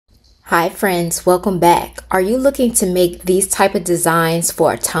Hi friends, welcome back. Are you looking to make these type of designs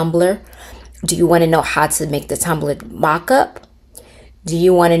for a Tumbler? Do you want to know how to make the Tumbler mock-up? Do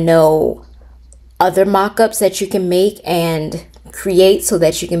you want to know other mock-ups that you can make and create so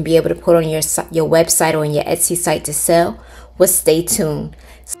that you can be able to put on your website or on your Etsy site to sell? Well, stay tuned.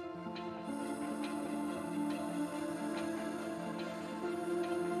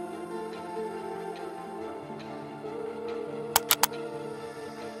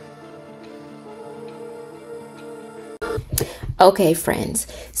 Okay friends,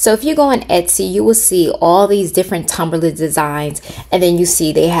 so if you go on Etsy, you will see all these different Tumbler designs, and then you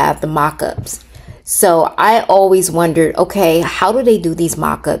see they have the mock-ups. So I always wondered, okay, how do they do these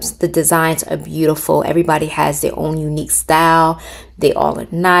mock-ups? The designs are beautiful. Everybody has their own unique style. They all are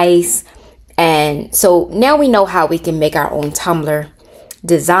nice. And so now we know how we can make our own Tumbler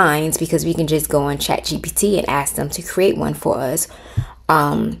designs, because we can just go on ChatGPT and ask them to create one for us.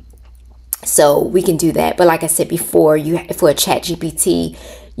 So we can do that. But like I said before, for a ChatGPT,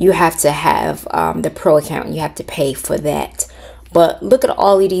 you have to have the pro account. You have to pay for that. But look at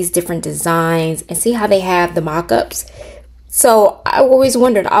all of these different designs and see how they have the mock-ups. So I always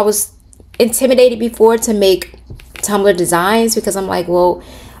wondered, I was intimidated before to make Tumbler designs, because I'm like, well,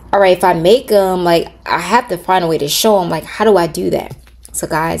 all right, if I make them, like, I have to find a way to show them, like, how do I do that? So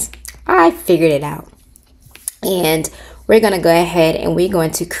guys, I figured it out. And we're going to go ahead and we're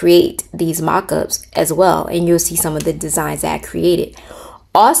going to create these mock-ups as well. And you'll see some of the designs that I created.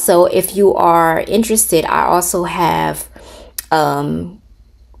 Also, if you are interested, I also have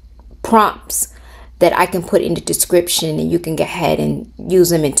prompts that I can put in the description, and you can go ahead and use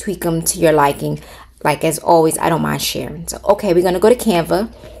them and tweak them to your liking. Like as always, I don't mind sharing. So, okay, we're going to go to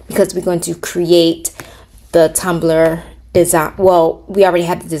Canva because we're going to create the Tumbler design. Well, we already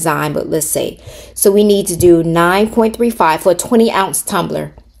have the design, but let's say, so we need to do 9.35 for a 20-ounce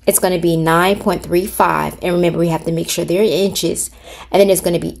tumbler. It's going to be 9.35, and remember, we have to make sure they're inches, and then it's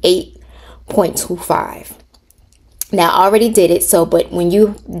going to be 8.25. Now I already did it, so but when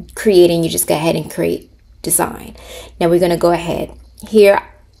you creating, you just go ahead and create design. Now we're going to go ahead here.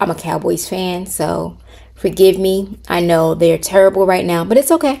 I'm a Cowboys fan, so forgive me. I know they're terrible right now, but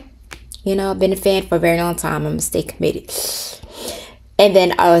it's okay. You know, I've been a fan for a very long time. I'm going to stay committed. And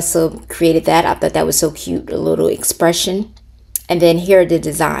then I also created that. I thought that was so cute, a little expression. And then here are the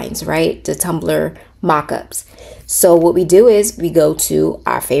designs, right? The Tumbler mock-ups. So what we do is we go to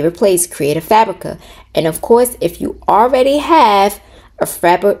our favorite place, Creative Fabrica. And of course, if you already have a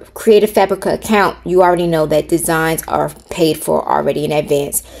Creative Fabrica account, you already know that designs are paid for already in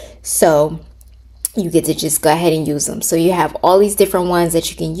advance. So you get to just go ahead and use them. So you have all these different ones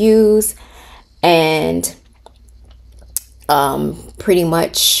that you can use, and pretty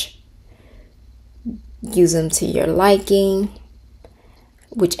much use them to your liking,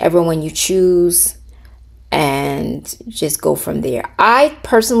 whichever one you choose, and just go from there. I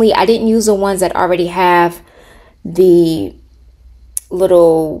personally, I didn't use the ones that already have the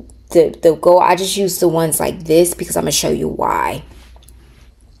little the go. I just used the ones like this because I'm gonna show you why.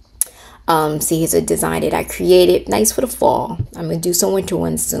 See, here's a design that I created. Nice for the fall. I'm going to do some winter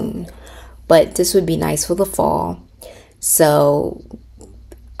ones soon, but this would be nice for the fall. So,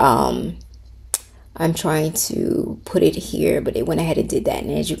 I'm trying to put it here, but it went ahead and did that.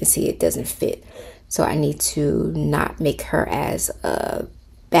 And as you can see, it doesn't fit. So I need to not make her as a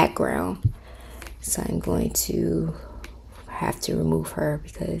background. So I'm going to have to remove her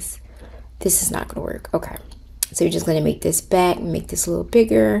because this is not going to work. Okay. So we're just going to make this back, make this a little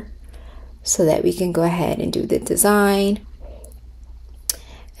bigger, so that we can go ahead and do the design.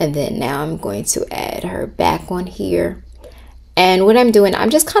 And then now I'm going to add her back on here. And what I'm doing, I'm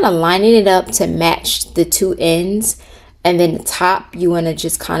just kind of lining it up to match the two ends. And then the top, you want to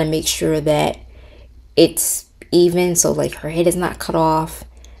just kind of make sure that it's even, so like her head is not cut off.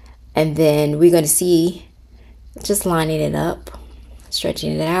 And then we're going to see, just lining it up,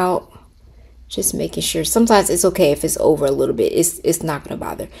 stretching it out. Just making sure. Sometimes it's okay if it's over a little bit. It's not going to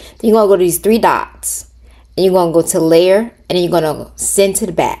bother. Then you're going to go to these three dots. And you're going to go to layer. And then you're going to send to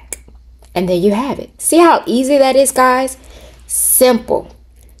the back. And there you have it. See how easy that is, guys? Simple.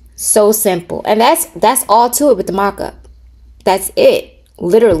 So simple. And that's all to it with the mock-up. That's it.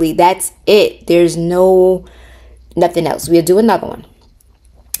 Literally, that's it. There's nothing else. We'll do another one.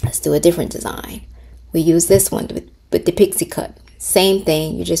 Let's do a different design. We use this one with the pixie cut. Same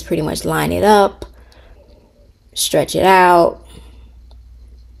thing, you just pretty much line it up, stretch it out,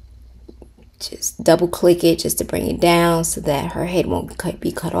 just double click it just to bring it down so that her head won't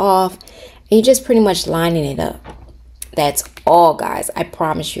be cut off. And you're just pretty much lining it up. That's all, guys. I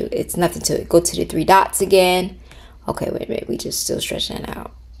promise you, it's nothing to it. Go to the three dots again. Okay, wait a minute, we just still stretching it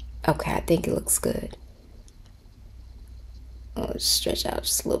out. Okay, I think it looks good. Let's stretch out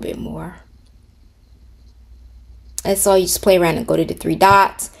just a little bit more. That's all. You just play around and go to the three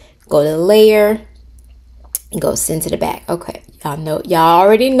dots, go to the layer, and go send to the back. Okay, y'all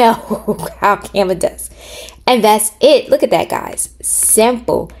already know how Canva does. And that's it. Look at that, guys.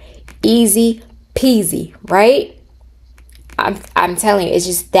 Simple, easy peasy, right? I'm telling you, it's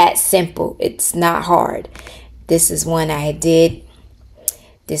just that simple. It's not hard. This is one I did.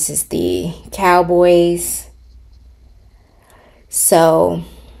 This is the Cowboys. So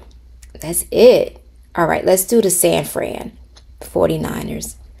that's it. All right, let's do the San Fran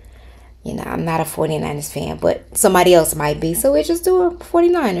 49ers. You know, I'm not a 49ers fan, but somebody else might be. So we just do a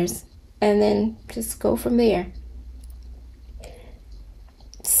 49ers and then just go from there.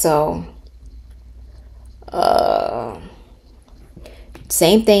 So,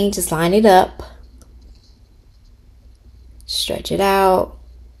 same thing, just line it up, stretch it out,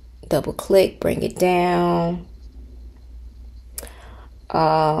 double click, bring it down.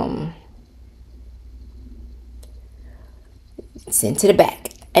 Send to the back.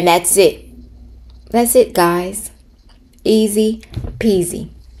 And that's it. That's it, guys. Easy peasy.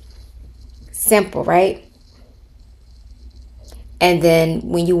 Simple, right? And then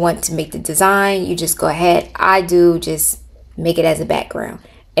when you want to make the design, you just go ahead. I do just make it as a background.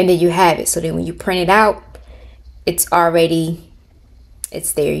 And then you have it. So then when you print it out, it's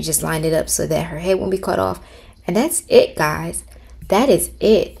there. You just line it up so that her head won't be cut off. And that's it, guys. That is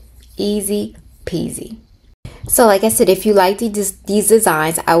it. Easy peasy. So like I said, if you like these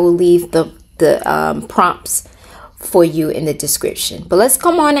designs, I will leave the prompts for you in the description. But let's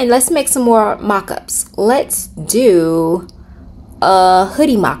come on and let's make some more mock-ups. Let's do a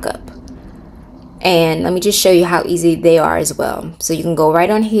hoodie mock-up. And let me just show you how easy they are as well. So you can go right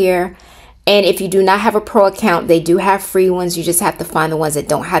on here. And if you do not have a pro account, they do have free ones. You just have to find the ones that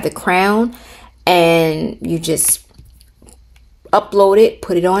don't have the crown. And you just upload it,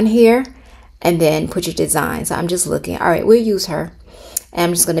 put it on here, and then put your design. So I'm just looking. All right, we'll use her. And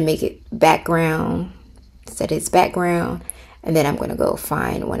I'm just going to make it background. Set its background. And then I'm going to go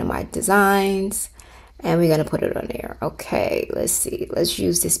find one of my designs. And we're going to put it on there. Okay, let's see. Let's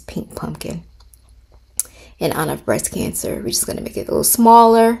use this pink pumpkin in honor of breast cancer. We're just going to make it a little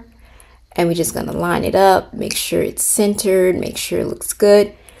smaller. And we're just going to line it up. Make sure it's centered. Make sure it looks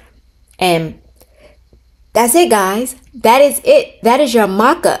good. And that's it, guys. That is it. That is your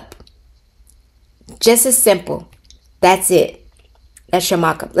mock-up. Just as simple. That's it. That's your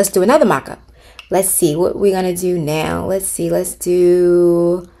mock-up. Let's do another mock-up. Let's see what we're going to do now. Let's see. Let's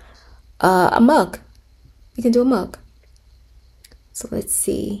do a mug. We can do a mug. So let's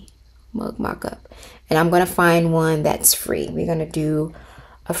see. Mug mock-up. And I'm going to find one that's free. We're going to do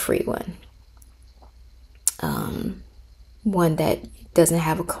a free one. One that doesn't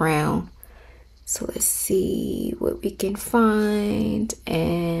have a crown. So let's see what we can find.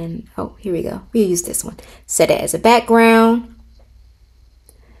 And oh, here we go. We'll use this one. Set it as a background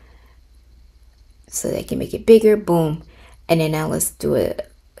so they can make it bigger. Boom. And then now let's do a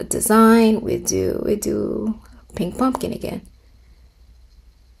design. We do pink pumpkin again.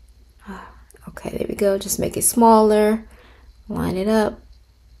 Okay, there we go. Just make it smaller. Line it up.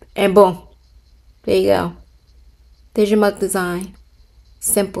 And boom. There you go. There's your mug design.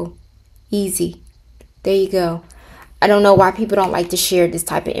 Simple. Easy. There you go. I don't know why people don't like to share this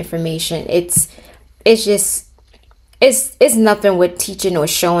type of information. It's nothing with teaching or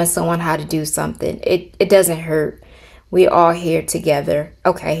showing someone how to do something. It doesn't hurt. We're all here together.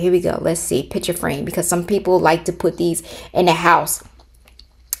 Okay, here we go. Let's see. Picture frame. Because some people like to put these in the house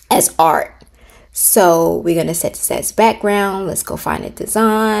as art. So we're going to set this as background. Let's go find a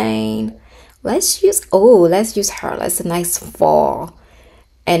design. Let's use her. That's a nice fall.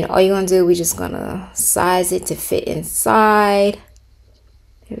 And all you're going to do, we're just going to size it to fit inside.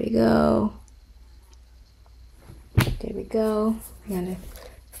 There we go. There we go. We're going to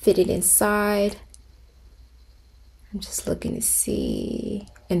fit it inside. I'm just looking to see.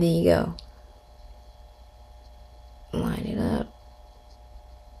 And then you go. Line it up.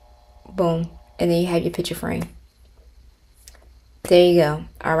 Boom. And then you have your picture frame. There you go.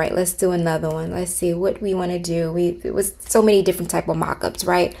 All right, let's do another one. Let's see what we want to do. It was so many different type of mock-ups,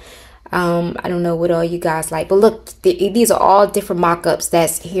 right? I don't know what all you guys like, but look, these are all different mock-ups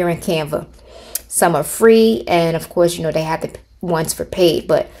that's here in Canva. Some are free, and of course, you know, they have the ones for paid,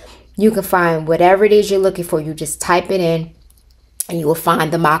 but you can find whatever it is you're looking for. You just type it in and you will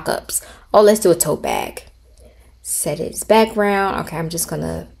find the mock-ups. Oh, let's do a tote bag. Set its background. Okay, I'm just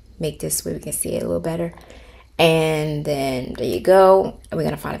gonna make this where we can see it a little better. And then there you go. And we're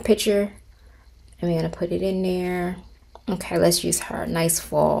going to find a picture. And we're going to put it in there. Okay, let's use her. Nice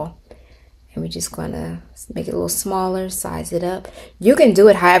fall. And we're just gonna make it a little smaller, size it up. You can do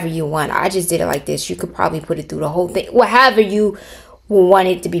it however you want. I just did it like this. You could probably put it through the whole thing. Well, however you will want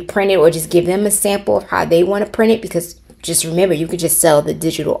it to be printed, or just give them a sample of how they want to print it. Because just remember, you could just sell the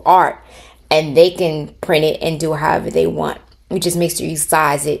digital art and they can print it and do however they want. You just make sure you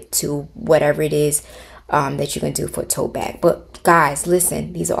size it to whatever it is that you can do for a tote bag. But guys,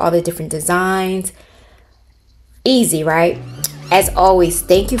 listen, these are all the different designs. Easy, right? As always,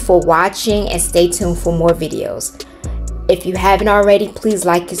 thank you for watching and stay tuned for more videos. If you haven't already, please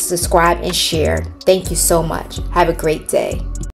like and subscribe and share. Thank you so much. Have a great day.